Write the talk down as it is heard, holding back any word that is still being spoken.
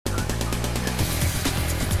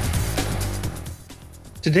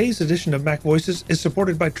Today's edition of Mac Voices is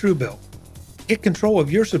supported by Truebill. Get control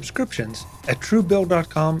of your subscriptions at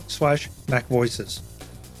truebill.com/MacVoices.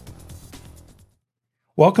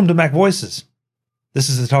 Welcome to Mac Voices. This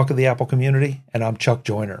is the talk of the Apple community, and I'm Chuck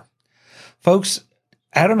Joyner. Folks,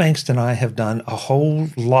 Adam Engst and I have done a whole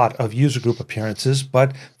lot of user group appearances,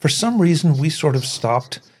 but for some reason we sort of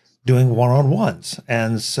stopped doing one-on-ones.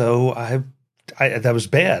 And so that was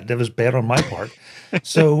bad. That was bad on my part.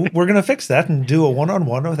 So we're going to fix that and do a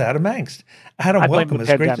one-on-one with Adam Engst. Adam, welcome.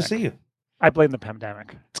 It's great to see you. I blame the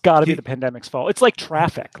pandemic. It's got to be the pandemic's fault. It's like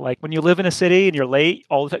traffic. Like when you live in a city and you're late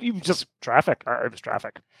all the time, you just traffic. It was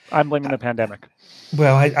traffic. I'm blaming the pandemic.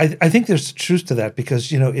 Well, I think there's truth to that because,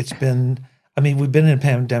 we've been in a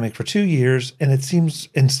pandemic for 2 years, and it seems,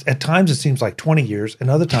 at times it seems like 20 years, and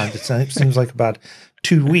other times it seems like about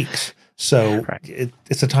 2 weeks. So right.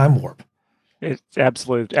 It's a time warp. It's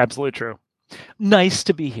absolutely true. Nice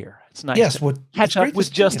to be here. It's nice to catch up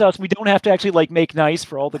with just us. We don't have to actually make nice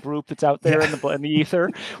for all the group that's out there in the ether.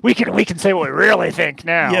 We can say what we really think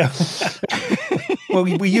now. Yeah. Well,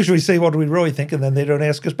 we usually say what we really think, and then they don't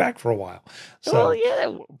ask us back for a while. So,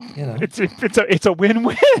 it's a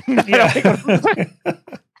win-win. Yeah.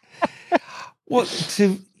 Well,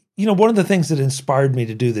 one of the things that inspired me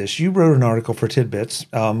to do this, you wrote an article for Tidbits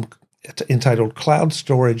entitled "Cloud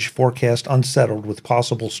Storage Forecast Unsettled with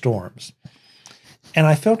Possible Storms." And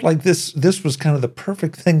I felt like this was kind of the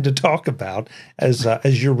perfect thing to talk about as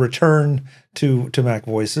your return to Mac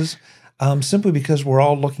Voices, simply because we're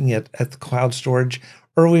all looking at the cloud storage.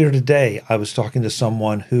 Earlier today, I was talking to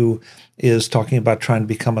someone who is talking about trying to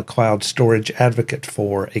become a cloud storage advocate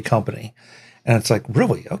for a company. And it's like,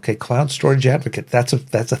 really? Okay, cloud storage advocate. That's a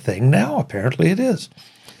thing now. Apparently it is.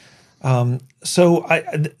 So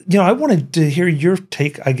I wanted to hear your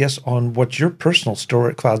take, I guess, on what your personal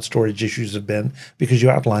cloud storage issues have been, because you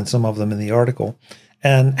outlined some of them in the article,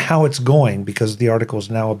 and how it's going, because the article is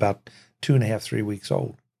now about 2.5, 3 weeks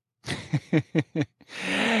old.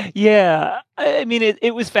 Yeah.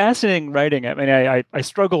 It was fascinating writing it. I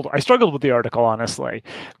struggled with the article, honestly,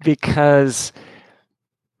 because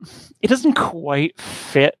it doesn't quite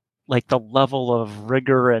fit the level of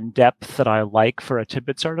rigor and depth that I like for a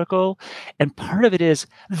Tidbits article. And part of it is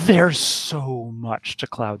there's so much to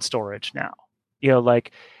cloud storage now. What's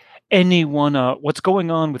going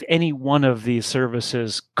on with any one of these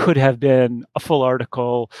services could have been a full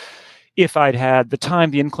article if I'd had the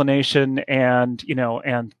time, the inclination, and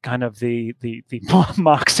kind of the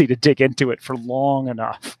moxie to dig into it for long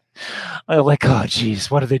enough. Oh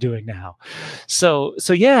geez, what are they doing now? So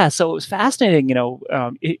it was fascinating,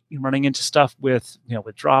 running into stuff with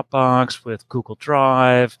Dropbox, with Google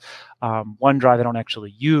Drive, OneDrive I don't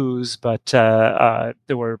actually use, but there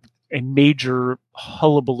were a major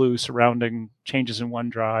hullabaloo surrounding changes in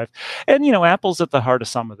OneDrive, and Apple's at the heart of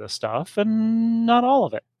some of this stuff, and not all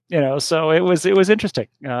of it. So it was interesting,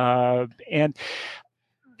 and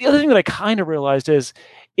the other thing that I kind of realized is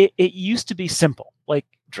it used to be simple.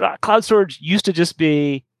 Cloud storage used to just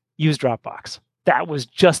be use Dropbox. That was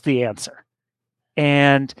just the answer.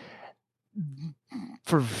 And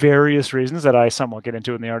for various reasons that I somewhat get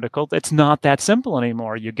into in the article, it's not that simple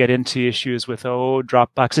anymore. You get into issues with,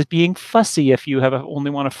 Dropbox is being fussy if you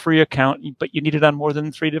only want a free account, but you need it on more than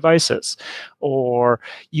 3 devices. Or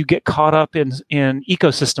you get caught up in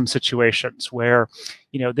ecosystem situations where,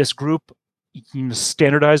 this group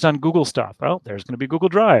standardized on Google stuff. Well, there's going to be Google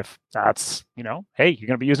Drive. That's, hey, you're going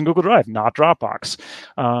to be using Google Drive, not Dropbox.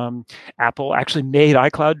 Apple actually made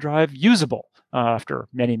iCloud Drive usable after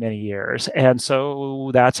many, many years. And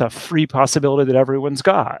so that's a free possibility that everyone's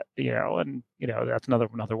got, and, that's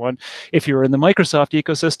another one. If you're in the Microsoft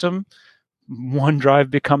ecosystem, OneDrive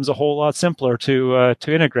becomes a whole lot simpler to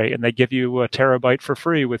integrate, and they give you a terabyte for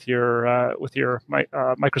free with your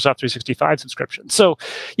Microsoft 365 subscription. So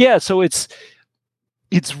it's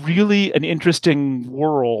really an interesting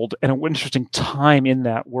world and an interesting time in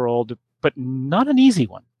that world, but not an easy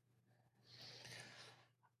one.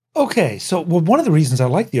 Okay, so one of the reasons I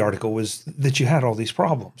liked the article was that you had all these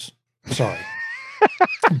problems. Sorry,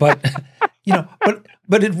 but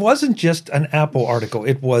but it wasn't just an Apple article.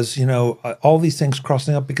 It was all these things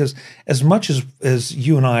crossing up, because as much as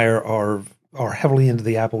you and I are heavily into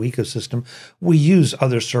the Apple ecosystem, we use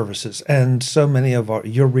other services, and so many of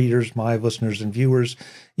your readers, my listeners and viewers,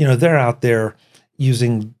 they're out there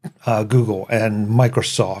using Google and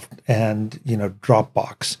Microsoft and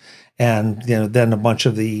Dropbox, and then a bunch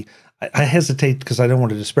of the, I hesitate because I don't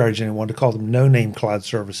want to disparage anyone to call them no-name cloud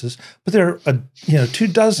services, but there are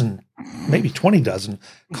 24, maybe 20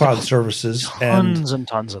 cloud services, tons and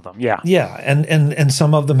tons of them. Yeah, and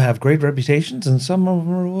some of them have great reputations, and some of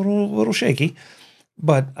them are a little shaky.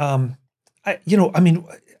 But I mean,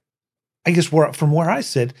 I guess from where I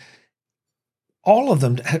sit, all of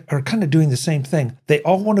them are kind of doing the same thing. They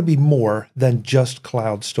all want to be more than just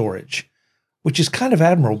cloud storage, which is kind of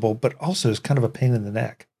admirable, but also is kind of a pain in the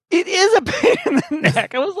neck. It is a pain in the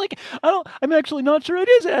neck. I was like, I'm actually not sure it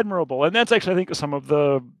is admirable. And that's actually, I think, some of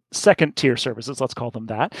the second tier services, let's call them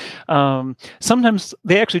that. Sometimes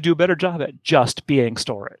they actually do a better job at just being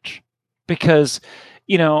storage because,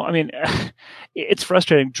 I mean, it's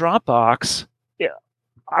frustrating. Dropbox, yeah,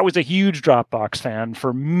 I was a huge Dropbox fan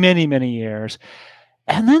for many, many years.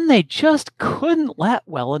 And then they just couldn't let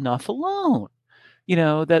well enough alone.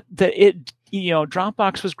 Dropbox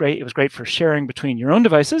was great. It was great for sharing between your own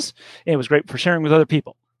devices. And it was great for sharing with other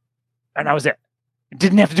people. And that was it. It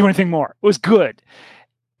didn't have to do anything more. It was good.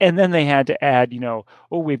 And then they had to add,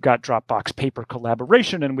 we've got Dropbox paper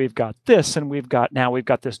collaboration, and we've got this, and we've got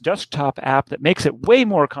this desktop app that makes it way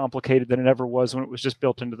more complicated than it ever was when it was just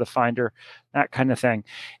built into the Finder, that kind of thing.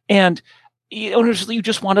 And you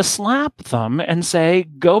just want to slap them and say,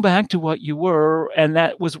 go back to what you were. And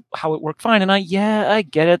that was how it worked fine. And I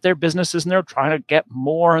get it. They're businesses and they're trying to get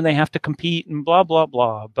more and they have to compete and blah, blah,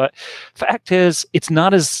 blah. But fact is, it's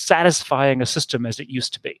not as satisfying a system as it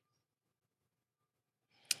used to be.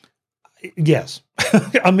 Yes.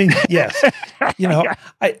 I mean, yes.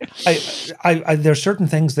 I there's certain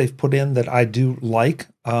things they've put in that I do like,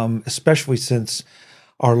 especially since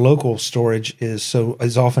our local storage is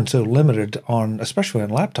often so limited especially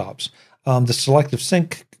on laptops, the selective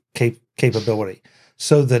sync capability.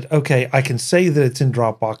 So that, okay, I can say that it's in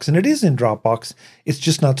Dropbox, and it is in Dropbox. It's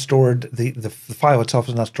just not stored. The file itself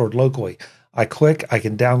is not stored locally. I click, I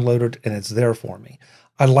can download it, and it's there for me.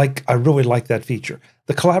 I really like that feature.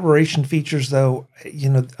 The collaboration features, though,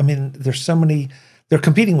 I mean, they're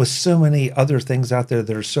competing with so many other things out there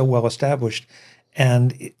that are so well established,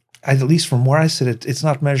 and at least from where I sit, it's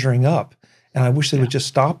not measuring up, and I wish they would just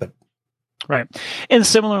stop it. Right. And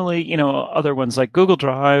similarly, other ones like Google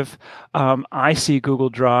Drive, I see Google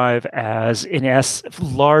Drive as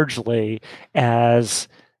largely as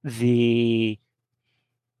the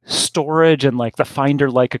storage and like the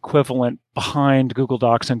Finder-like equivalent behind Google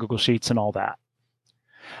Docs and Google Sheets and all that.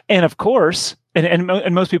 And of course, and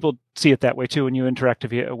most people see it that way too when you interact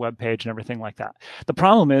via a web page and everything like that. The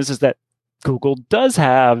problem is that Google does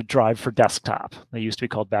have Drive for desktop. They used to be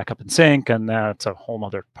called Backup and Sync, and that's a whole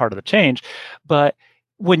other part of the change. But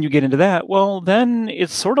when you get into that, well, then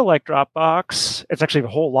it's sort of like Dropbox. It's actually a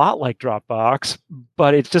whole lot like Dropbox,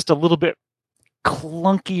 but it's just a little bit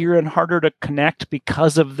clunkier and harder to connect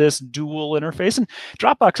because of this dual interface. And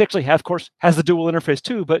Dropbox actually, of course, has the dual interface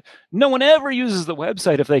too, but no one ever uses the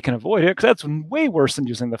website if they can avoid it, because that's way worse than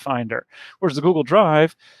using the Finder. Whereas the Google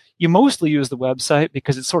Drive, you mostly use the website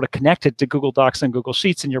because it's sort of connected to Google Docs and Google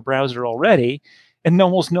Sheets in your browser already, and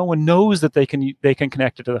almost no one knows that they can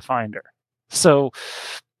connect it to the Finder. So,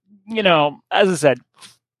 as I said,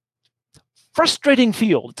 frustrating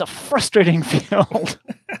field. It's a frustrating field.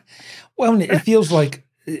 Well, it feels like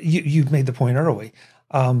you've made the point early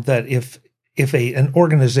that if an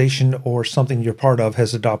organization or something you're part of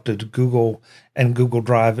has adopted Google and Google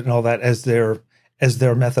Drive and all that as their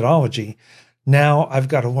methodology, now I've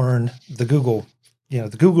got to learn the Google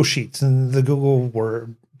Sheets and the Google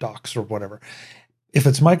Word Docs or whatever. If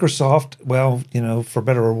it's Microsoft, well, for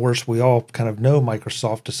better or worse, we all kind of know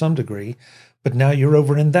Microsoft to some degree, but now you're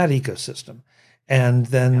over in that ecosystem. And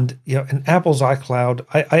then, in Apple's iCloud,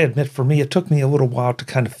 I admit for me, it took me a little while to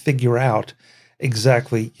kind of figure out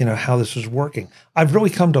exactly, how this was working. I've really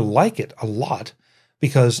come to like it a lot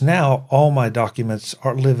because now all my documents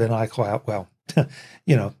live in iCloud. Well,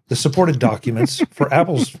 the supported documents for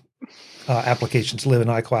Apple's applications live in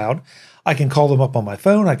iCloud. I can call them up on my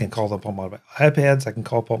phone. I can call them up on my iPads. I can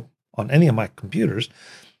call them on any of my computers.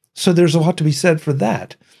 So there's a lot to be said for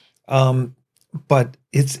that. But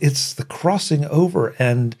it's the crossing over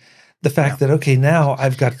and the fact that, okay, now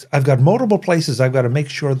I've got multiple places I've got to make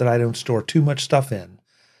sure that I don't store too much stuff in.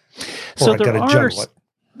 So I've got to juggle it.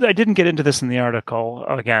 I didn't get into this in the article,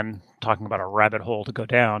 again, talking about a rabbit hole to go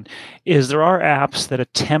down, is there are apps that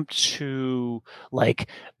attempt to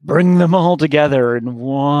bring them all together in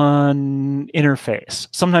one interface.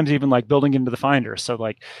 Sometimes even building into the Finder. So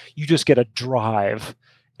you just get a drive,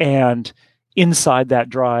 and inside that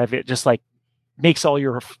drive, it just makes all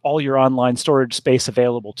your online storage space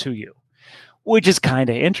available to you, which is kind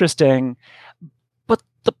of interesting. But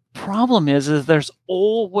the problem is there's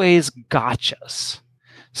always gotchas.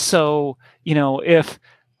 So, if,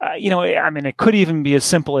 it could even be as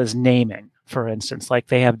simple as naming, for instance,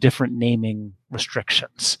 they have different naming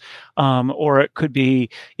restrictions, or it could be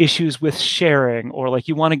issues with sharing, or like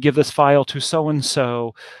you want to give this file to so and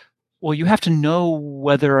so. Well, you have to know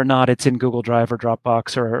whether or not it's in Google Drive or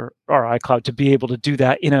Dropbox or iCloud to be able to do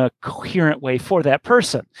that in a coherent way for that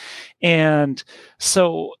person. And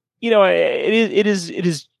so, it is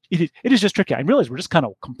just tricky. I realize we're just kind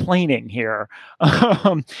of complaining here,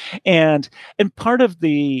 and part of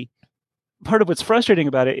what's frustrating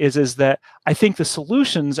about it is that I think the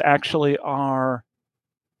solutions actually are.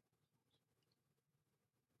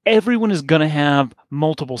 Everyone is going to have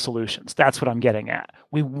multiple solutions. That's what I'm getting at.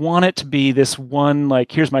 We want it to be this one,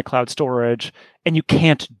 like, here's my cloud storage, and you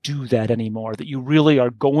can't do that anymore. That you really are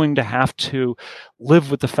going to have to live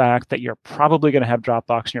with the fact that you're probably going to have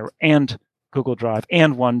Dropbox and Google Drive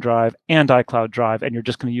and OneDrive and iCloud Drive, and you're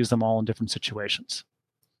just going to use them all in different situations.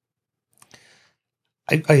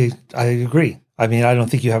 I agree. I mean, I don't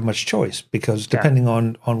think you have much choice, because depending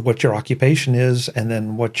on what your occupation is and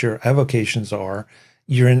then what your avocations are,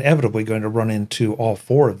 you're inevitably going to run into all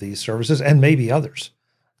four of these services and maybe others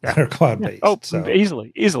that are cloud-based. Oh, so.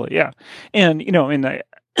 easily, yeah. And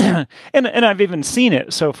and I've even seen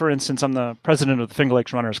it. So, for instance, I'm the president of the Finger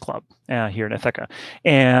Lakes Runners Club here in Ithaca,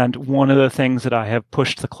 and one of the things that I have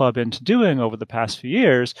pushed the club into doing over the past few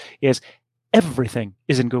years is everything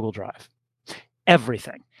is in Google Drive,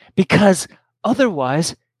 everything, because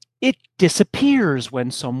otherwise it disappears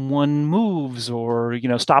when someone moves or,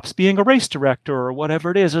 stops being a race director or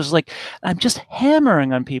whatever it is. It's like, I'm just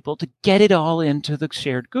hammering on people to get it all into the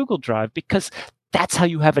shared Google Drive, because that's how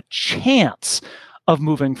you have a chance of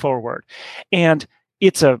moving forward. And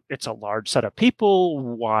it's a large set of people,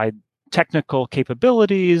 wide technical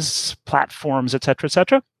capabilities, platforms, et cetera, et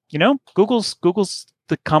cetera. Google's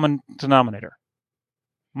the common denominator.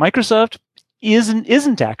 Microsoft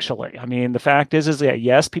isn't actually. I mean, the fact is that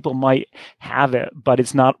yes, people might have it, but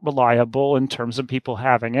it's not reliable in terms of people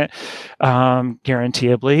having it,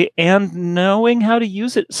 guaranteeably, and knowing how to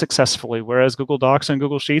use it successfully. Whereas Google Docs and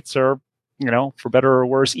Google Sheets are, for better or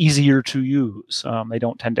worse, easier to use. They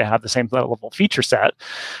don't tend to have the same level of feature set,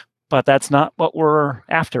 but that's not what we're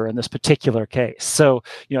after in this particular case. So,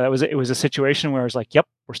 it was a situation where it's like, yep,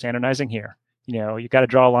 we're standardizing here. You got to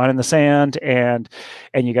draw a line in the sand, and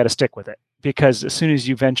you got to stick with it. Because as soon as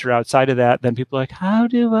you venture outside of that, then people are like, how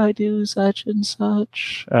do I do such and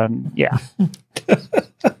such? Yeah.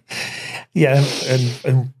 Yeah.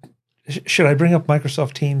 And should I bring up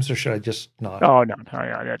Microsoft Teams, or should I just not? Oh, no.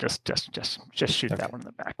 Yeah, just shoot that one in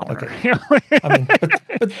the back corner. Okay. I mean,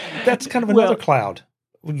 but that's kind of another cloud,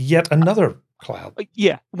 yet another cloud.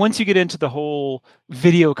 Yeah. Once you get into the whole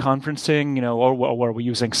video conferencing, or are we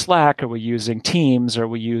using Slack? Are we using Teams? Are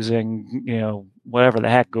we using, whatever the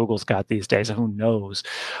heck Google's got these days? Who knows?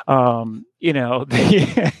 I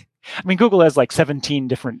mean, Google has like 17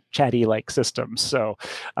 different chatty systems. So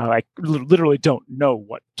I literally don't know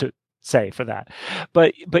what to say for that.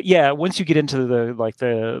 But yeah, once you get into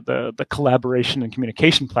the collaboration and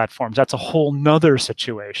communication platforms, that's a whole nother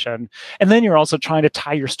situation. And then you're also trying to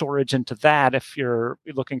tie your storage into that if you're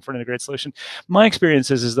looking for an integrated solution. My experience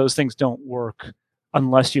is those things don't work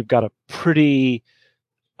unless you've got a pretty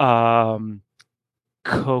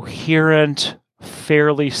coherent,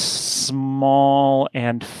 fairly small,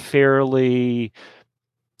 and fairly,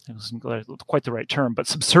 it wasn't quite the right term, but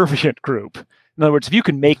subservient group. In other words, if you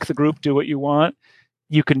can make the group do what you want,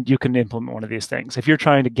 you can implement one of these things. If you're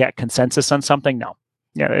trying to get consensus on something, no.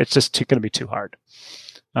 Yeah, it's just going to be too hard.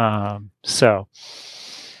 So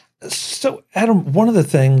Adam, one of the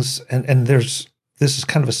things, and this is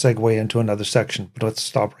kind of a segue into another section, but let's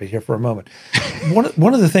stop right here for a moment.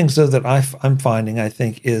 One of the things, though, that I'm finding, I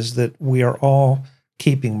think, is that we are all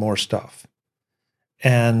keeping more stuff.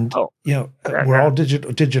 And, we're all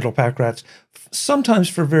digital pack rats, sometimes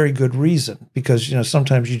for very good reason, because,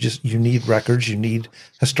 sometimes you need records, you need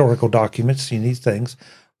historical documents, you need things.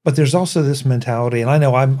 But there's also this mentality, and I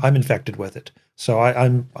know I'm infected with it. So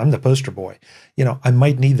I'm the poster boy. I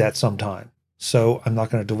might need that sometime. So I'm not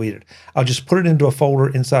going to delete it. I'll just put it into a folder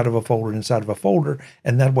inside of a folder inside of a folder.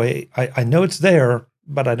 And that way I know it's there,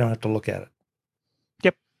 but I don't have to look at it.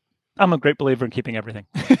 Yep. I'm a great believer in keeping everything.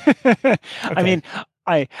 Okay. I mean,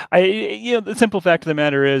 the simple fact of the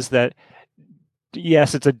matter is that,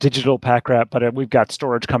 yes, it's a digital pack rat, but we've got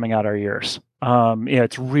storage coming out our ears.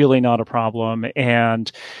 It's really not a problem.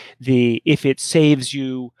 And if it saves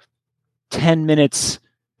you 10 minutes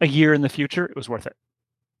a year in the future, it was worth it.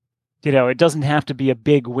 It doesn't have to be a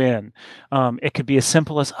big win. It could be as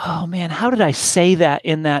simple as, oh man, how did I say that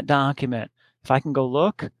in that document? If I can go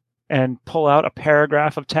look and pull out a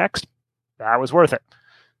paragraph of text, that was worth it.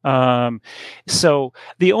 Um, so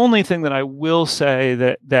the only thing that I will say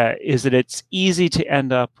that is that it's easy to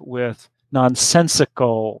end up with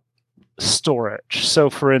nonsensical storage. So,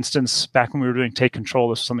 for instance, back when we were doing Take Control,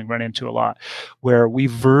 this is something we ran into a lot, where we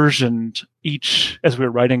versioned each as we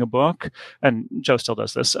were writing a book, and Joe still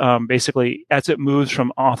does this. Basically, as it moves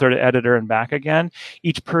from author to editor and back again,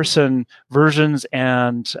 each person versions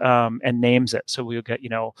and names it. So we'll get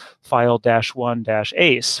file -1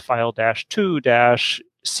 -ace, file -2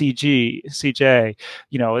 CJ,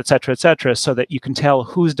 et cetera, so that you can tell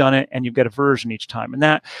who's done it and you get a version each time. And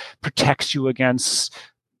that protects you against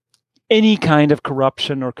any kind of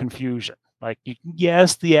corruption or confusion. Like,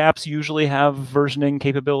 yes, the apps usually have versioning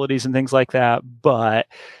capabilities and things like that, but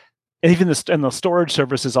even the storage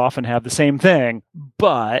services often have the same thing.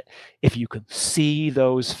 But if you can see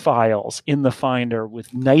those files in the Finder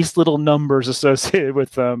with nice little numbers associated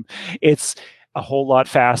with them, it's a whole lot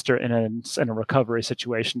faster in a recovery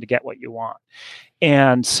situation to get what you want.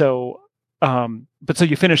 And so, but so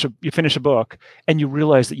you finish a book and you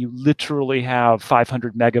realize that you literally have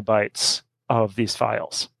 500 megabytes of these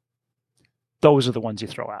files. Those are the ones you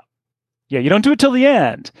throw out. Yeah, you don't do it till the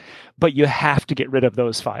end, but you have to get rid of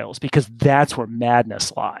those files because that's where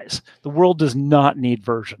madness lies. The world does not need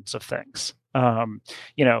versions of things.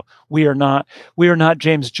 We are not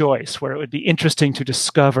James Joyce, where it would be interesting to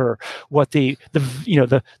discover what the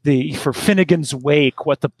for Finnegan's Wake,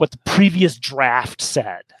 what the previous draft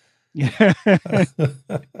said.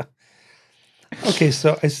 Okay,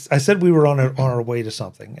 so I said we were on our way to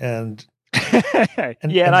something, and I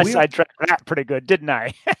sidetracked that pretty good, didn't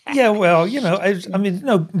I? Yeah, well, I mean,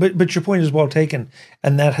 no, but your point is well taken,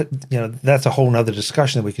 and that that's a whole nother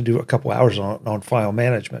discussion that we could do a couple hours on file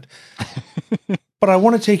management. But I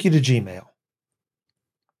want to take you to Gmail,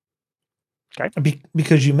 okay?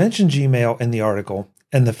 Because you mentioned Gmail in the article,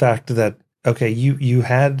 and the fact that you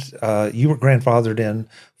were grandfathered in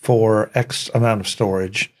for X amount of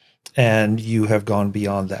storage, and you have gone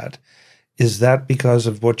beyond that. Is that because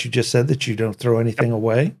of what you just said, that you don't throw anything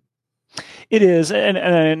away? It is,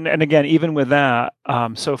 and again, even with that,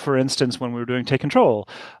 so for instance, when we were doing Take Control,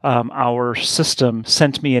 our system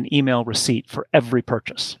sent me an email receipt for every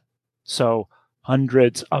purchase. So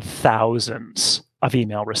hundreds of thousands of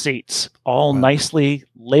email receipts, all nicely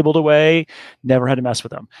labeled away, never had to mess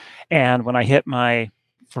with them. And when I hit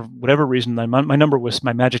for whatever reason, my magic number was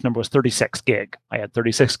 36 gig. I had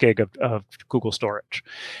 36 gig of Google storage.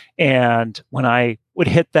 And when I would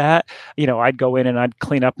hit that, I'd go in and I'd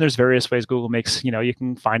clean up. And there's various ways Google makes, you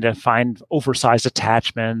can find oversized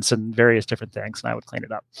attachments and various different things. And I would clean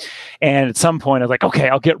it up. And at some point I was like, okay,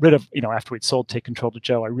 I'll get rid of, after we'd sold Take Control to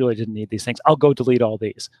Joe, I really didn't need these things. I'll go delete all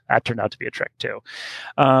these. That turned out to be a trick too.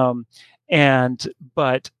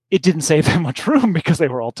 But it didn't save that much room because they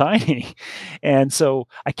were all tiny. And so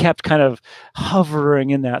I kept kind of hovering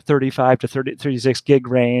in that 35 to 36 gig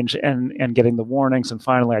range and getting the warnings. And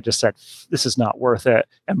finally, I just said, this is not worth it,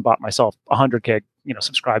 and bought myself 100 gig,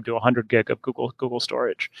 subscribed to 100 gig of Google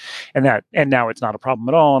storage. And now it's not a problem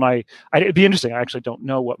at all. And it'd be interesting. I actually don't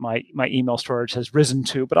know what my email storage has risen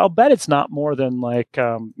to, but I'll bet it's not more than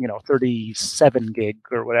 37 gig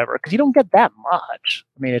or whatever, because you don't get that much.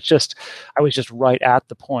 I mean, I was just right at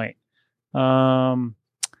the point.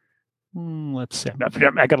 Let's see.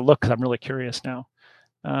 I got to look because I'm really curious now.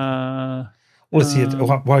 While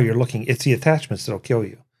you're looking, it's the attachments that'll kill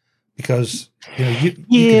you, because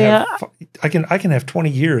I can have 20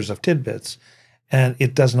 years of tidbits, and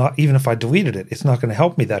it does not, even if I deleted it, it's not going to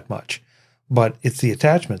help me that much. But it's the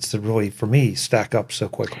attachments that really, for me, stack up so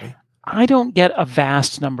quickly. I don't get a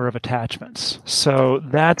vast number of attachments, so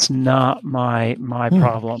that's not my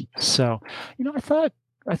problem. So,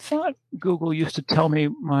 I thought Google used to tell me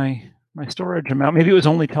my storage amount. Maybe it was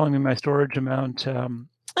only telling me my storage amount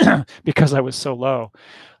because I was so low.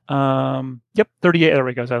 38. There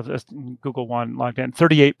we go. So Google One logged in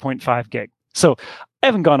 38.5 gig. So I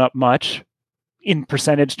haven't gone up much in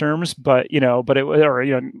percentage terms, but in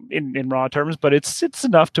raw terms, but it's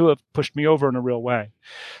enough to have pushed me over in a real way.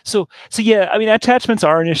 So yeah, I mean, attachments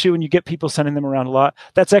are an issue, and you get people sending them around a lot.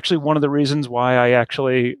 That's actually one of the reasons why I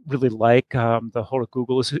actually really like the whole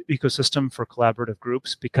Google ecosystem for collaborative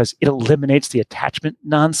groups, because it eliminates the attachment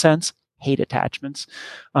nonsense. Hate attachments.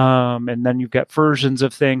 And then you've got versions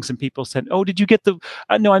of things, and people said, oh, did you get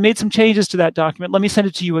no, I made some changes to that document. Let me send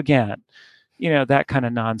it to you again. That kind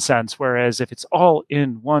of nonsense. Whereas if it's all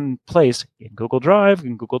in one place, in Google Drive,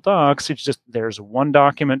 in Google Docs, it's just, there's one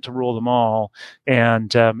document to rule them all,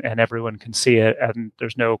 and everyone can see it, and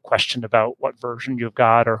there's no question about what version you've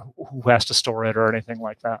got or who has to store it or anything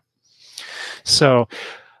like that. So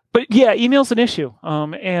But yeah, email's an issue.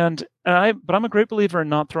 But I'm a great believer in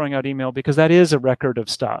not throwing out email because that is a record of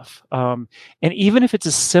stuff. And even if it's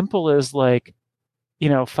as simple as like,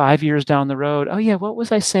 5 years down the road, oh yeah, what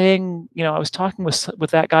was I saying? I was talking with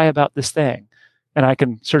that guy about this thing, and I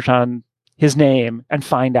can search on his name and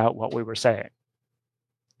find out what we were saying.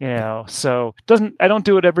 So I don't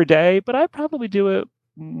do it every day, but I probably do it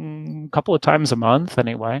a couple of times a month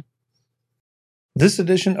anyway. This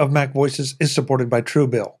edition of Mac Voices is supported by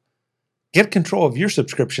Truebill. Get control of your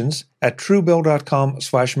subscriptions at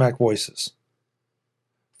truebill.com/MacVoices.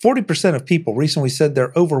 40% of people recently said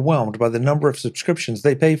they're overwhelmed by the number of subscriptions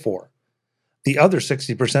they pay for. The other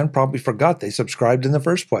 60% probably forgot they subscribed in the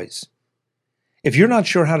first place. If you're not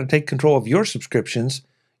sure how to take control of your subscriptions,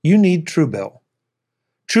 you need Truebill.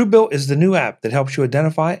 Truebill is the new app that helps you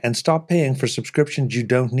identify and stop paying for subscriptions you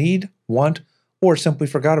don't need, want, or simply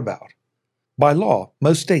forgot about. By law,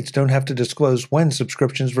 most states don't have to disclose when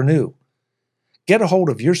subscriptions renew. Get a hold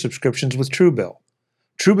of your subscriptions with Truebill.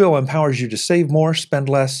 Truebill empowers you to save more, spend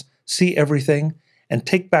less, see everything, and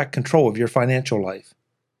take back control of your financial life.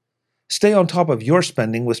 Stay on top of your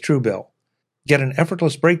spending with Truebill. Get an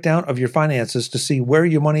effortless breakdown of your finances to see where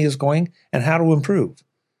your money is going and how to improve.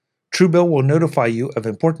 Truebill will notify you of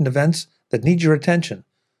important events that need your attention,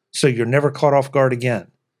 so you're never caught off guard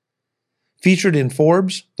again. Featured in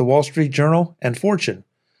Forbes, The Wall Street Journal, and Fortune,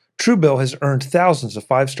 Truebill has earned thousands of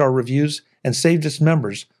 5-star reviews and saved its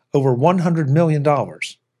members over $100 million.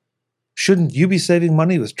 Shouldn't you be saving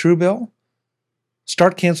money with Truebill?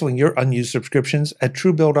 Start canceling your unused subscriptions at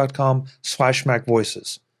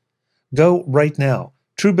truebill.com/MacVoices. Go right now,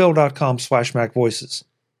 truebill.com/MacVoices.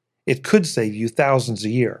 It could save you thousands a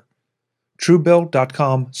year.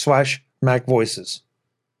 truebill.com/MacVoices.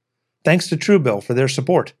 Thanks to Truebill for their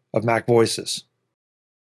support of Mac Voices.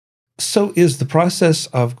 So is the process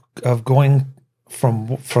of going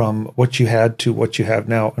from what you had to what you have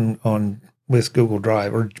now on with Google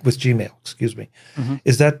Drive or with Gmail, excuse me,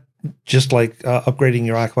 is that just like upgrading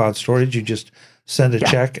your iCloud storage? You just send a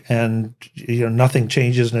check and nothing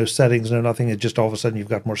changes, no settings, no nothing. It just all of a sudden you've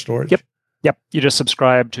got more storage. Yep. You just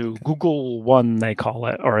subscribe to Google One, they call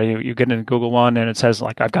it, or you get into Google One and it says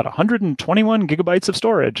like, I've got 121 gigabytes of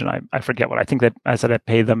storage. And I forget what I think that I said I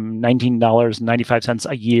pay them $19.95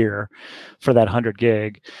 a year for that 100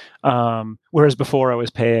 gig. Whereas before I was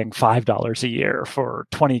paying $5 a year for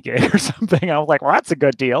 20 gig or something. I was like, well, that's a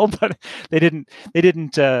good deal, but they didn't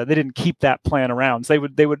keep that plan around. So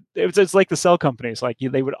it's like the cell companies, like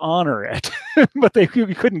they would honor it, but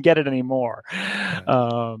you couldn't get it anymore.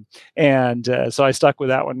 So I stuck with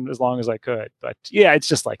that one as long as I could. But yeah, it's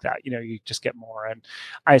just like that. You just get more. And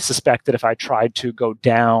I suspect that if I tried to go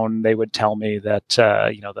down, they would tell me that,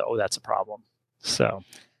 that's a problem. So.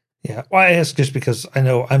 Yeah. Well, I ask just because I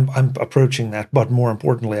know I'm approaching that, but more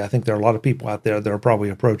importantly, I think there are a lot of people out there that are probably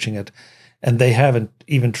approaching it and they haven't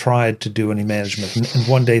even tried to do any management. And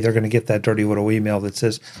one day they're going to get that dirty little email that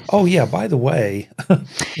says, oh yeah, by the way,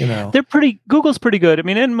 Google's pretty good. I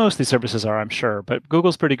mean, and most of these services are, I'm sure, but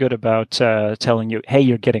Google's pretty good about telling you, hey,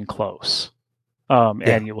 you're getting close.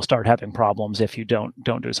 And you will start having problems if you don't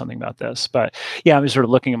do something about this. But yeah, I'm just sort of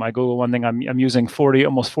looking at my Google One thing. I'm using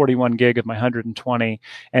almost 41 gig of my 120,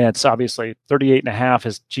 and it's obviously 38.5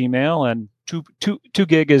 is Gmail and 2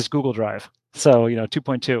 gig is Google Drive. So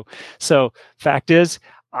 2.2. So fact is,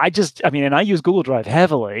 and I use Google Drive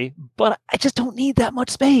heavily, but I just don't need that much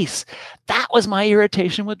space. That was my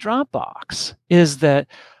irritation with Dropbox, is that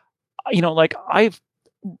I've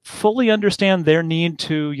fully understand their need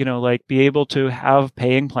to, be able to have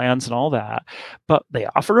paying plans and all that. But they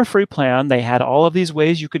offer a free plan. They had all of these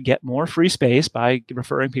ways you could get more free space by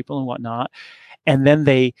referring people and whatnot. And then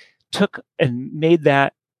they took and made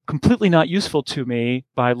that completely not useful to me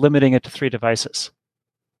by limiting it to 3 devices.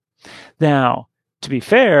 Now, to be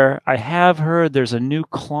fair, I have heard there's a new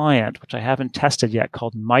client, which I haven't tested yet,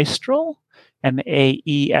 called Maestral,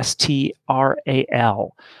 Maestral.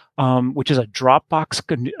 Which is an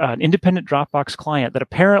independent Dropbox client that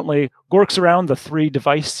apparently works around the 3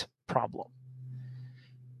 device problem.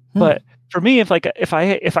 But for me, if I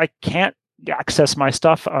can't access my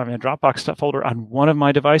stuff on a Dropbox stuff folder on one of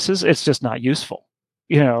my devices, it's just not useful.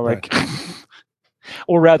 Right.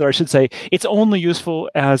 Or rather, I should say, it's only useful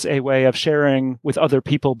as a way of sharing with other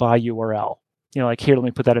people by URL. Here, let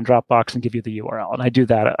me put that in Dropbox and give you the URL. And I do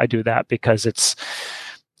that because it's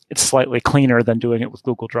slightly cleaner than doing it with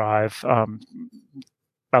Google Drive.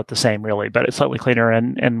 About the same, really, but it's slightly cleaner.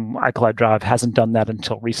 And iCloud Drive hasn't done that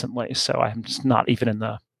until recently, so I'm just not even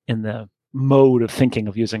in the mode of thinking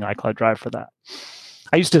of using iCloud Drive for that.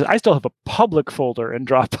 I still have a public folder in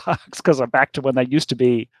Dropbox because I'm back to when that used to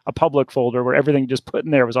be a public folder where everything you just put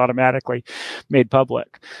in there was automatically made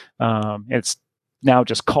public. It's now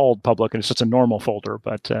just called public, and it's just a normal folder.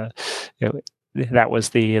 But that was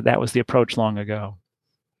the approach long ago.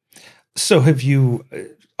 So have you,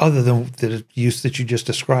 other than the use that you just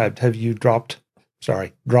described, have you dropped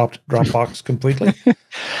Dropbox completely?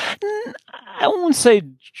 I won't say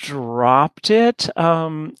dropped it.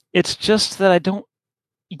 It's just that I don't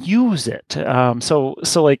use it.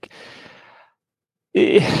 So like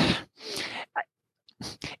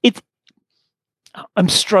I'm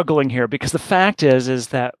struggling here because the fact is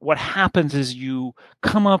that what happens is you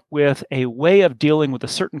come up with a way of dealing with a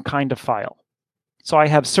certain kind of file. So I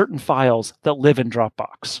have certain files that live in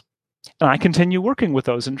Dropbox, and I continue working with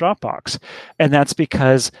those in Dropbox. And that's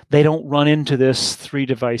because they don't run into this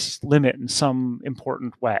 3-device limit in some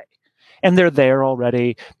important way. And they're there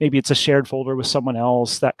already. Maybe it's a shared folder with someone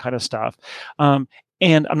else, that kind of stuff.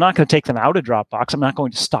 And I'm not going to take them out of Dropbox. I'm not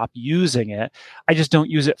going to stop using it. I just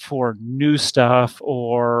don't use it for new stuff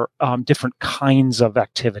or different kinds of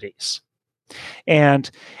activities.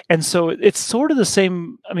 And so it's sort of the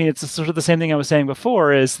same. I mean, it's sort of the same thing I was saying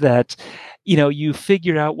before, is that, you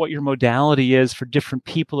figure out what your modality is for different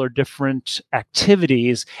people or different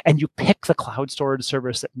activities, and you pick the cloud storage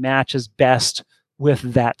service that matches best with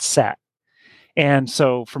that set. And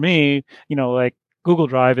so for me, like Google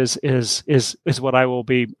Drive is what I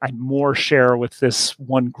more share with this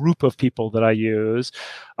one group of people that I use.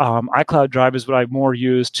 iCloud Drive is what I more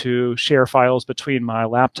use to share files between my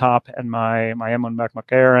laptop and my M1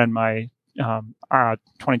 MacBook Air and my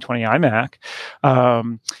 2020 iMac.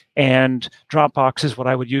 And Dropbox is what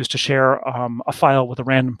I would use to share a file with a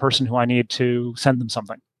random person who I need to send them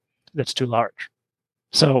something that's too large.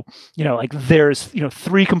 So, like there's,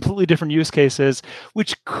 3 completely different use cases,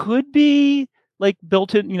 which could be like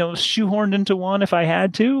built in, shoehorned into one if I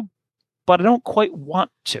had to, but I don't quite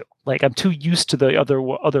want to. Like I'm too used to the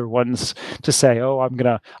other ones to say, oh, I'm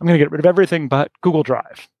gonna get rid of everything but Google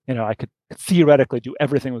Drive. I could theoretically do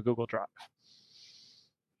everything with Google Drive.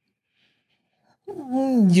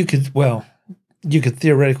 You could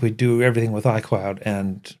theoretically do everything with iCloud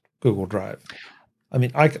and Google Drive. I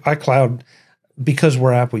mean, iCloud, because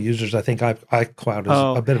we're Apple users, I think iCloud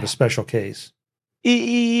is a bit of a special case.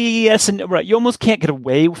 Yes and right. You almost can't get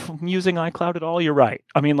away from using iCloud at all. You're right.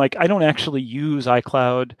 I mean, like I don't actually use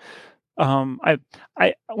iCloud. When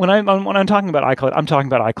I'm talking about iCloud, I'm talking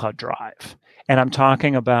about iCloud Drive, and I'm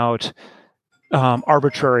talking about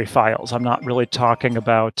arbitrary files. I'm not really talking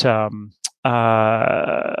about. I'm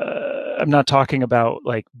not talking about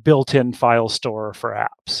like built-in file store for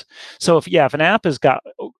apps. So if an app has got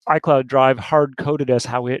iCloud Drive hard-coded as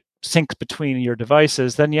how it syncs between your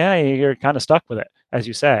devices, then you're kind of stuck with it, as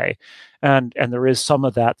you say. And there is some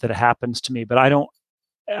of that happens to me, but I'm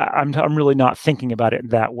really not thinking about it in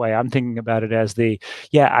that way. I'm thinking about it as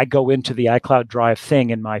I go into the iCloud Drive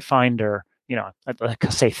thing in my Finder. I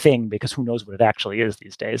say thing because who knows what it actually is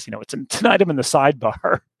these days. It's an item in the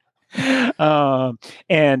sidebar.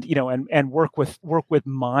 And work with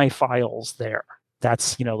my files there.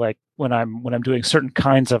 That's like when I'm doing certain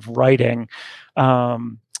kinds of writing,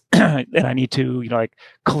 and I need to like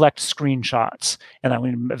collect screenshots, and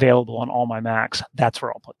I'm available on all my Macs. That's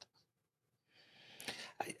where I'll put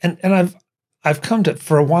them. And I've come to,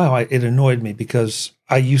 for a while, it annoyed me because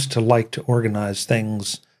I used to like to organize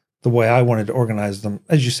things the way I wanted to organize them,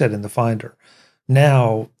 as you said, in the Finder.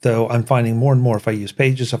 Now, though, I'm finding more and more if I use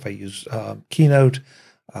Pages, if I use Keynote,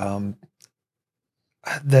 that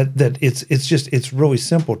it's really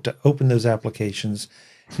simple to open those applications,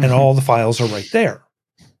 and all the files are right there,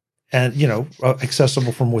 and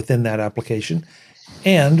accessible from within that application.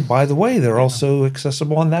 And by the way, they're also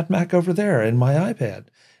accessible on that Mac over there, and my iPad,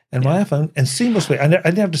 and my iPhone, and seamlessly. I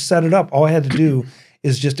didn't have to set it up. All I had to do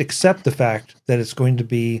is just accept the fact that they're going to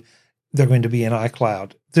be in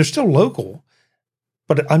iCloud. They're still local,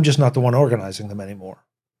 but I'm just not the one organizing them anymore.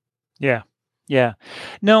 Yeah.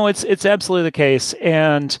 No, it's absolutely the case.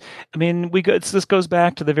 And I mean, this goes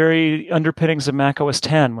back to the very underpinnings of Mac OS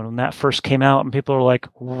X when that first came out, and people are like,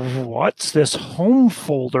 what's this home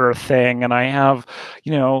folder thing? And I have,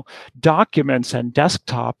 documents and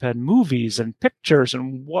desktop and movies and pictures,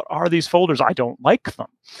 and what are these folders? I don't like them.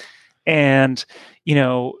 And,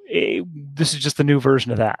 this is just the new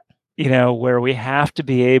version of that, where we have to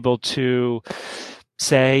be able to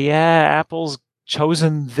say, Apple's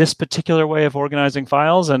chosen this particular way of organizing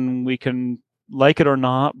files, and we can like it or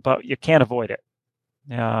not, but you can't avoid it.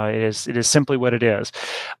 It is simply what it is.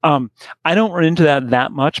 I don't run into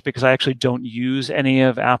that much because I actually don't use any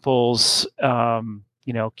of Apple's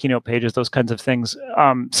Keynote Pages, those kinds of things,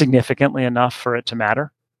 significantly enough for it to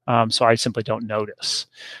matter. So I simply don't notice.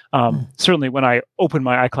 Certainly when I open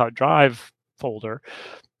my iCloud Drive folder,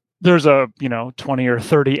 there's 20 or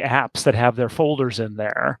 30 apps that have their folders in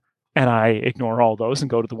there, and I ignore all those and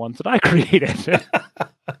go to the ones that I created.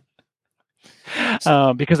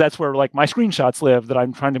 Because that's where like my screenshots live that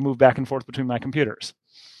I'm trying to move back and forth between my computers.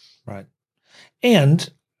 Right. And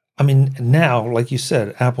I mean, now, like you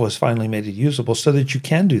said, Apple has finally made it usable so that you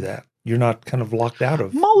can do that. You're not kind of locked out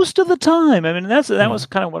of most of the time. I mean, that was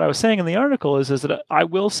kind of what I was saying in the article is that I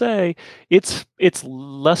will say it's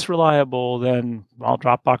less reliable than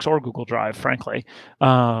Dropbox or Google Drive, frankly.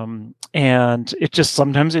 And it just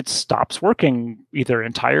sometimes it stops working either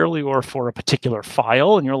entirely or for a particular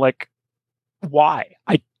file, and you're like, why?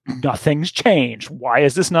 Nothing's changed. Why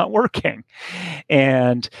is this not working?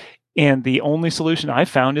 And the only solution I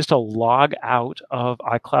found is to log out of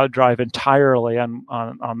iCloud Drive entirely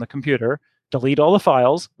on the computer, delete all the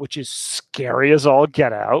files, which is scary as all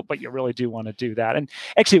get out, but you really do want to do that. And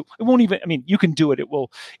actually, it won't even, I mean, you can do it. It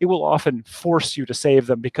will often force you to save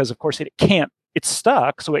them because, of course, it's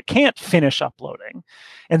stuck, so it can't finish uploading.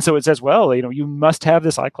 And so it says, well, you must have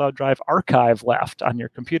this iCloud Drive archive left on your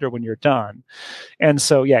computer when you're done. And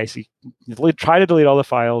so, yeah, so you try to delete all the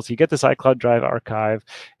files, you get this iCloud Drive archive,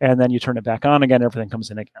 and then you turn it back on again, everything comes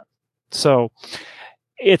in again. So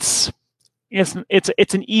it's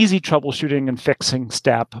an easy troubleshooting and fixing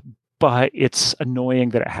step, but it's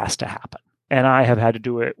annoying that it has to happen. And I have had to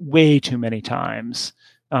do it way too many times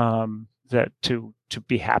that to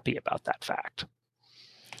be happy about that fact.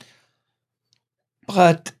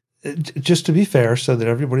 But just to be fair, so that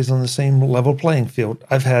everybody's on the same level playing field,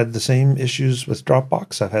 I've had the same issues with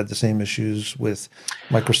Dropbox. I've had the same issues with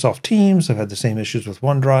Microsoft Teams. I've had the same issues with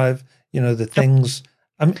OneDrive. The things.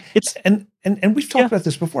 And we've talked about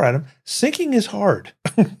this before, Adam. Syncing is hard.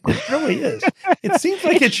 It really is. It seems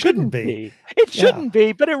like it shouldn't be. It shouldn't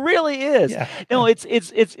be, but it really is. Yeah. No, it's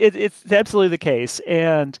absolutely the case.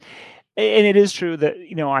 And it is true that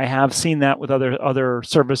I have seen that with other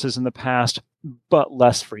services in the past, but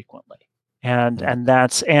less frequently, and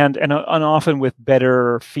often with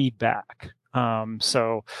better feedback. Or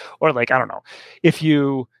like, I don't know, if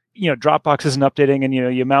Dropbox isn't updating and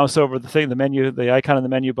you mouse over the menu, the icon in the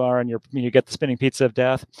menu bar, and you get the spinning pizza of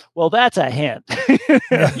death. Well, that's a hint.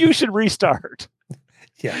 You should restart.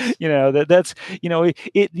 Yeah. That's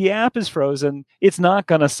the app is frozen. It's not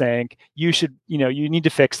going to sync. You should, you need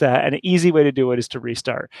to fix that. And an easy way to do it is to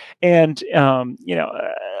restart. And,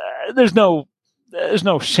 there's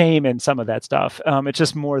no shame in some of that stuff. It's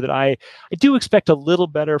just more that I do expect a little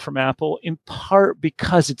better from Apple, in part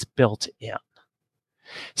because it's built in.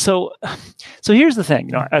 So here's the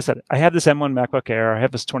thing. As I said, I have this M1 MacBook Air. I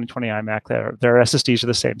have this 2020 iMac. Their SSDs are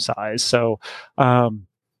the same size. So,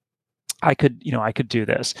 I could do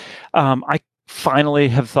this. I finally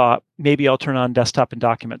have thought maybe I'll turn on desktop and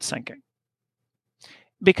document syncing,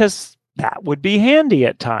 because that would be handy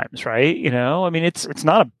at times, right? I mean, it's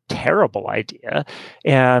not a terrible idea,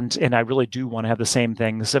 and I really do want to have the same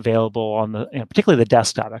things available on the, particularly the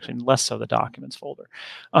desktop, actually less so the documents folder.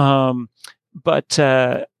 But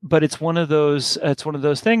it's one of those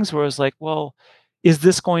things where it's like, well, is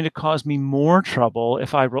this going to cause me more trouble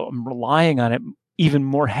if I'm relying on it even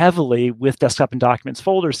more heavily with desktop and documents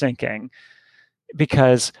folder syncing,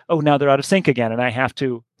 because now they're out of sync again, and I have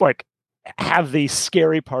to have the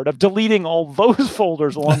scary part of deleting all those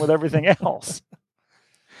folders along with everything else.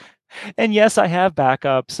 And yes, I have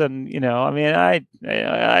backups, and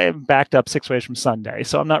I backed up 6 ways from Sunday,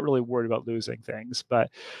 so I'm not really worried about losing things.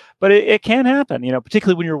 But it can happen,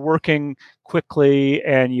 particularly when you're working quickly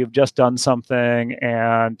and you've just done something,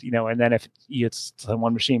 and then if it's on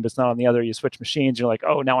one machine but it's not on the other, you switch machines. You're like,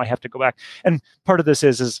 oh, now I have to go back. And part of this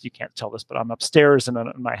is you can't tell this, but I'm upstairs in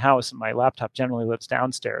my house, and my laptop generally lives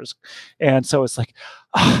downstairs, and so it's like,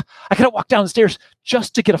 I gotta walk downstairs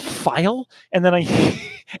just to get a file, and then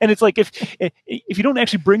and it's like if you don't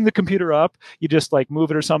actually bring the computer up, you just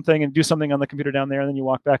move it or something and do something on the computer down there, and then you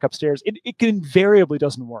walk back upstairs. It invariably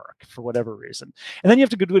doesn't work for whatever reason, and then you have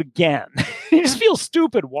to go do it again. You just feel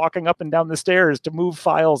stupid walking up and down the stairs to move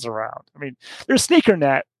files around. I mean, there's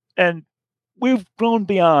SneakerNet, and we've grown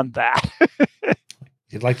beyond that.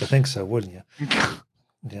 You'd like to think so, wouldn't you?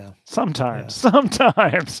 Yeah. Sometimes. And the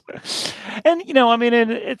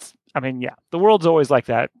world's always like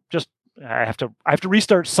that. Just I have to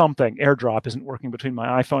restart something. AirDrop isn't working between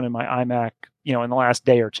my iPhone and my iMac, in the last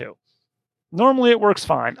day or two. Normally it works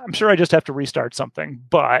fine. I'm sure I just have to restart something,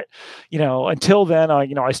 but until then, I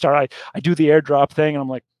do the AirDrop thing, and I'm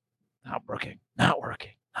like, not working.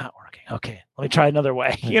 not working. Okay, let me try another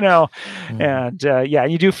way. And yeah,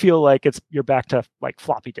 you do feel like you're back to like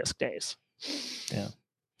floppy disk days. Yeah.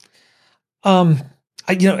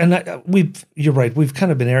 You're right. We've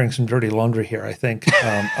kind of been airing some dirty laundry here, I think,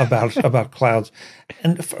 about clouds.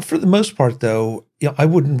 And for the most part, though, I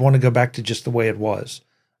wouldn't want to go back to just the way it was,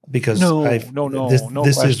 because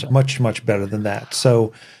this is much, much better than that.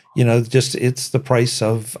 So, just it's the price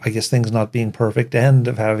of, I guess, things not being perfect and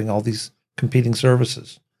of having all these competing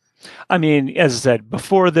services. I mean, as I said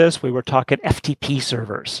before this, we were talking FTP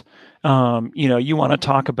servers. You want to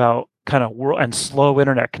talk about kind of and slow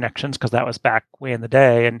internet connections, because that was back way in the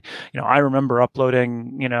day. And I remember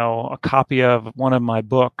uploading a copy of one of my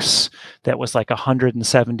books that was like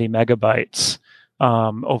 170 megabytes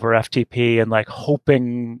over FTP, and like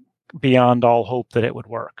hoping beyond all hope that it would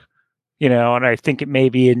work. And I think it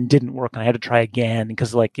didn't work, and I had to try again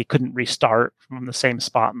because like it couldn't restart from the same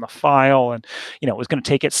spot in the file, and it was going to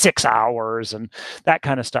take it 6 hours and that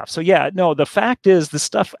kind of stuff. So yeah, no, the fact is this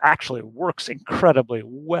stuff actually works incredibly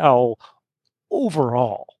well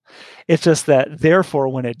overall. It's just that therefore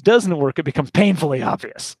when it doesn't work, it becomes painfully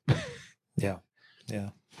obvious. Yeah.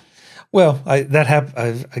 Well, I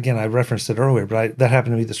referenced it earlier, but that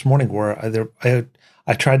happened to me this morning, where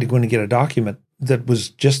I tried to go in and get a document that was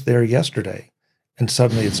just there yesterday, and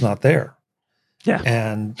suddenly it's not there. Yeah.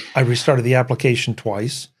 And I restarted the application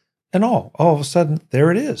twice, and all of a sudden there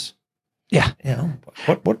it is. Yeah.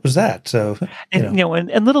 What was that? So,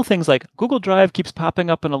 and little things like Google Drive keeps popping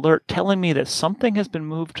up an alert telling me that something has been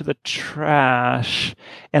moved to the trash,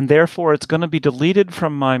 and therefore it's going to be deleted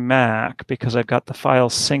from my Mac because I've got the file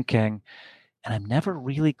syncing. And I'm never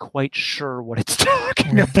really quite sure what it's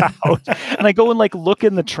talking about. And I go and like look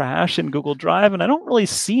in the trash in Google Drive, and I don't really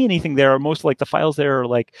see anything there. Most like the files there are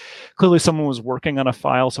like clearly someone was working on a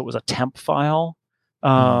file, so it was a temp file,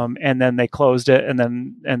 and then they closed it, and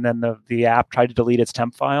then the app tried to delete its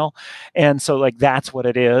temp file, and so like that's what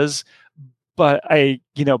it is. But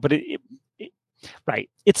right.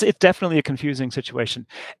 It's definitely a confusing situation.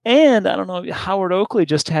 And I don't know, Howard Oakley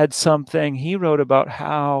just had something he wrote about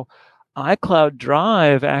how iCloud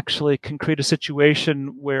Drive actually can create a situation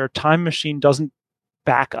where Time Machine doesn't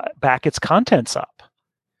back its contents up,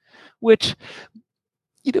 which,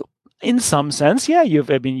 in some sense, yeah,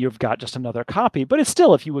 you've got just another copy, but it's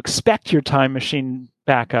still, if you expect your Time Machine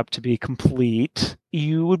backup to be complete,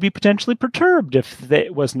 you would be potentially perturbed if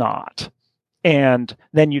it was not. And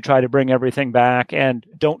then you try to bring everything back and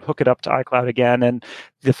don't hook it up to iCloud again, and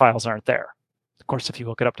the files aren't there. Of course, if you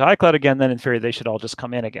hook it up to iCloud again, then in theory, they should all just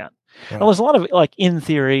come in again. Right. Well, there's a lot of like in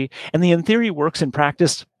theory, and the in theory works in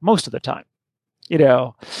practice most of the time.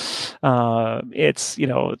 It's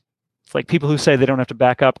like people who say they don't have to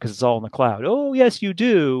back up because it's all in the cloud. Oh, yes, you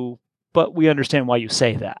do. But we understand why you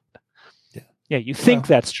say that. Yeah, you think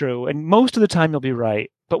that's true. And most of the time you'll be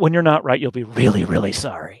right. But when you're not right, you'll be really, really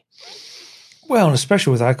sorry. Well, and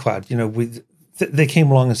especially with iCloud, they came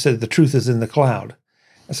along and said the truth is in the cloud.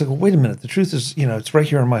 I said, well, wait a minute. The truth is, it's right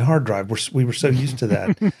here on my hard drive. We were so used to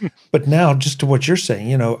that. But now, just to what you're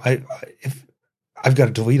saying, if I've got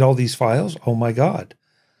to delete all these files, oh my God.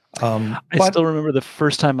 I still remember the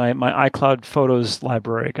first time my iCloud Photos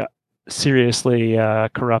library got seriously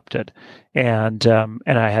corrupted, and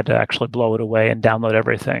I had to actually blow it away and download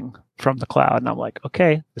everything from the cloud. And I'm like,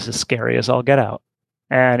 okay, this is scary as all get out.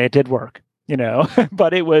 And it did work,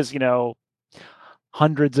 but it was,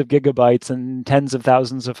 hundreds of gigabytes and tens of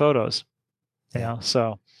thousands of photos.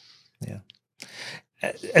 So. Yeah.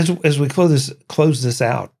 As we close this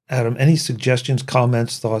out, Adam, any suggestions,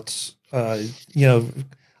 comments, thoughts?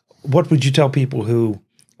 What would you tell people who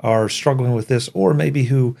are struggling with this, or maybe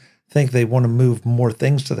who think they want to move more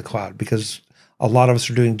things to the cloud? Because a lot of us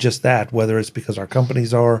are doing just that, whether it's because our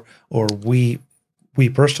companies are or we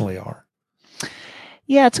personally are.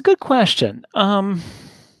 Yeah, it's a good question.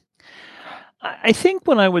 I think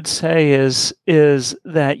what I would say is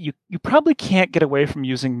that you probably can't get away from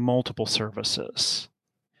using multiple services,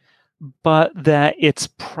 but that it's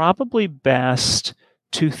probably best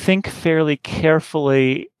to think fairly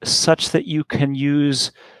carefully such that you can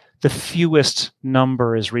use the fewest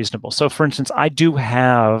number is reasonable. So, for instance, I do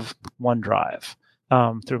have OneDrive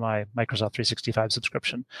through my Microsoft 365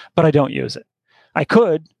 subscription, but I don't use it. I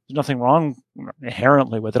could. There's nothing wrong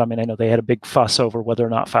inherently with it. I mean, I know they had a big fuss over whether or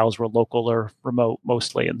not files were local or remote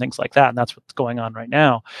mostly and things like that, and that's what's going on right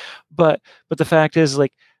now. But the fact is,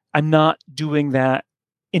 like, I'm not doing that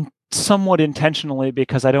somewhat intentionally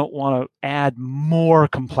because I don't want to add more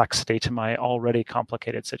complexity to my already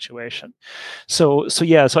complicated situation. So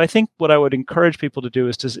I think what I would encourage people to do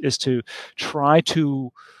is to try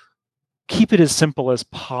to keep it as simple as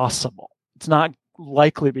possible. It's not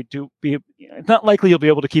likely it's not likely you'll be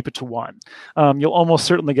able to keep it to one. You'll almost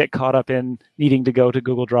certainly get caught up in needing to go to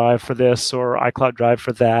Google Drive for this, or iCloud Drive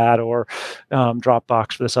for that, or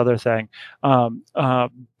Dropbox for this other thing.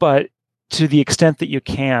 But to the extent that you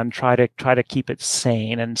can, try to keep it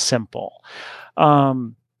sane and simple.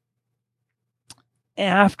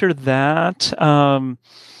 After that,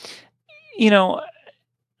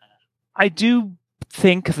 I do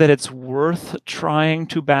think that it's worth trying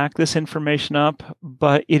to back this information up,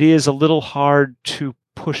 but it is a little hard to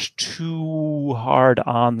push too hard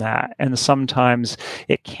on that. And sometimes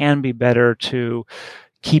it can be better to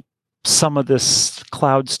keep some of this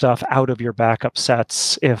cloud stuff out of your backup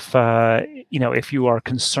sets if you are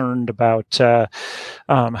concerned about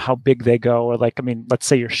how big they go, or let's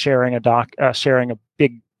say you're sharing a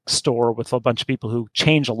big store with a bunch of people who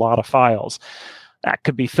change a lot of files. That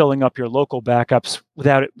could be filling up your local backups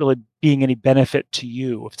without it really being any benefit to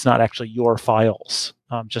you if it's not actually your files,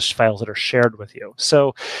 just files that are shared with you.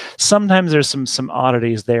 So sometimes there's some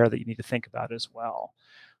oddities there that you need to think about as well.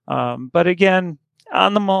 But again,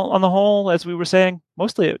 on the whole, as we were saying,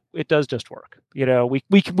 mostly it does just work. We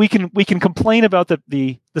can complain about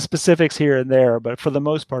the specifics here and there, but for the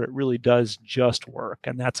most part, it really does just work,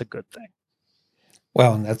 and that's a good thing.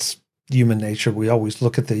 Well, and that's human nature. We always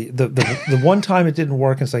look at the one time it didn't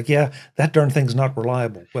work, and it's like, yeah, that darn thing's not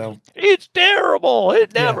reliable. Well, it's terrible.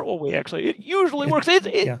 It never. Yeah. Well, it usually works.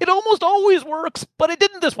 It almost always works, but it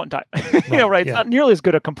didn't this one time. Right? Right? Yeah. It's not nearly as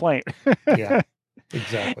good a complaint. Yeah.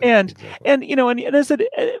 Exactly. And I said,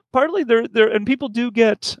 partly there and people do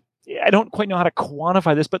get, I don't quite know how to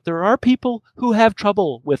quantify this, but there are people who have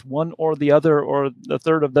trouble with one or the other or the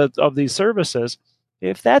third of these services.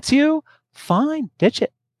 If that's you, fine, ditch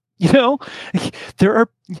it. There are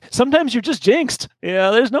sometimes you're just jinxed.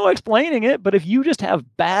 Yeah, there's no explaining it, but if you just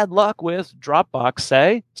have bad luck with Dropbox,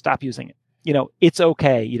 say, stop using it. It's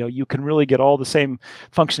okay. You can really get all the same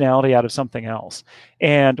functionality out of something else.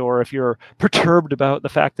 Or if you're perturbed about the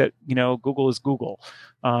fact that, Google is Google,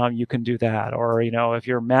 you can do that. Or, if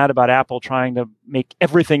you're mad about Apple trying to make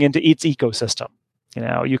everything into its ecosystem,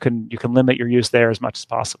 you can limit your use there as much as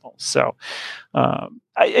possible. So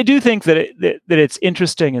I do think that it's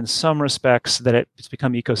interesting in some respects that it's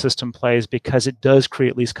become ecosystem plays, because it does create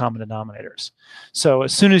at least common denominators. So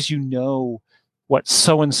as soon as you know what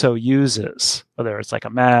so-and-so uses, whether it's like a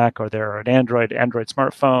Mac or they're an Android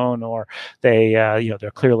smartphone, or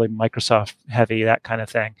they're clearly Microsoft heavy, that kind of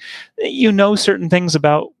thing. Certain things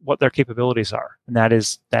about what their capabilities are. And that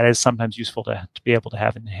is sometimes useful to be able to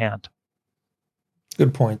have in hand.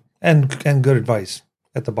 Good point. And good advice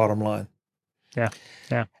at the bottom line. Yeah.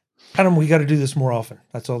 Adam, we got to do this more often.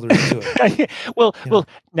 That's all there is to it. Well,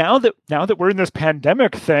 now that we're in this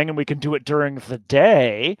pandemic thing and we can do it during the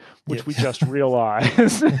day, which we just realized,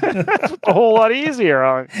 it's a whole lot easier.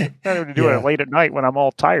 I'm not going to do it late at night when I'm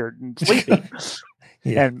all tired and sleepy.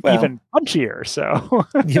 And even punchier. So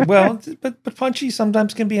but punchy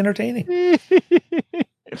sometimes can be entertaining.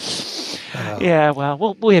 Yeah,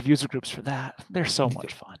 well, we have user groups for that. They're so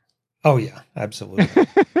much fun. Oh yeah, absolutely.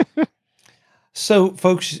 So,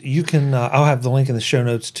 folks, you can. I'll have the link in the show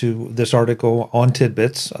notes to this article on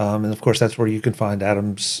Tidbits, and of course, that's where you can find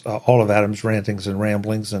all of Adam's rantings and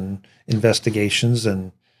ramblings and investigations,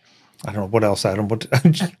 and I don't know what else, Adam.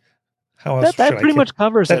 How else? That pretty much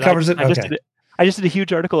covers it. That covers it. Okay. I just did a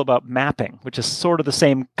huge article about mapping, which is sort of the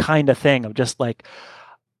same kind of thing of just like,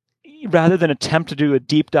 rather than attempt to do a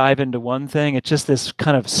deep dive into one thing, it's just this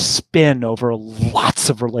kind of spin over lots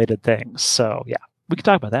of related things. So yeah, we can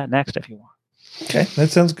talk about that next if you want. Okay, that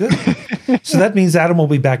sounds good. So that means Adam will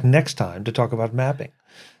be back next time to talk about mapping.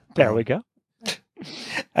 There we go.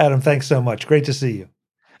 Adam, thanks so much. Great to see you.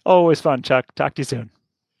 Always fun, Chuck. Talk to you soon.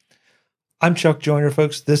 I'm Chuck Joyner,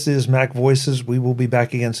 folks. This is Mac Voices. We will be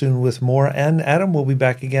back again soon with more, and Adam will be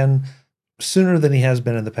back again sooner than he has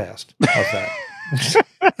been in the past. How's that?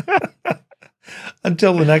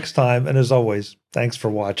 Until the next time, and as always, thanks for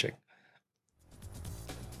watching.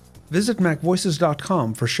 Visit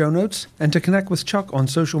MacVoices.com for show notes and to connect with Chuck on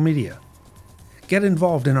social media. Get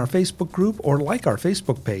involved in our Facebook group or like our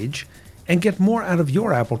Facebook page, and get more out of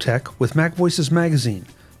your Apple tech with Mac Voices Magazine,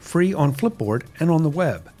 free on Flipboard and on the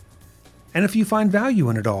web. And if you find value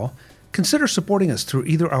in it all, consider supporting us through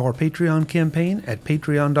either our Patreon campaign at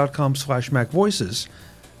patreon.com/MacVoices,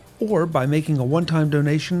 or by making a one-time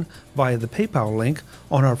donation via the PayPal link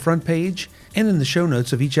on our front page and in the show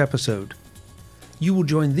notes of each episode. You will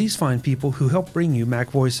join these fine people who help bring you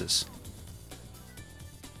Mac Voices.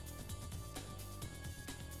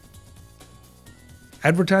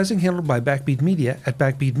 Advertising handled by Backbeat Media at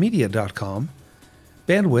backbeatmedia.com.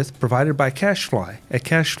 Bandwidth provided by CacheFly at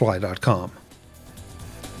cachefly.com.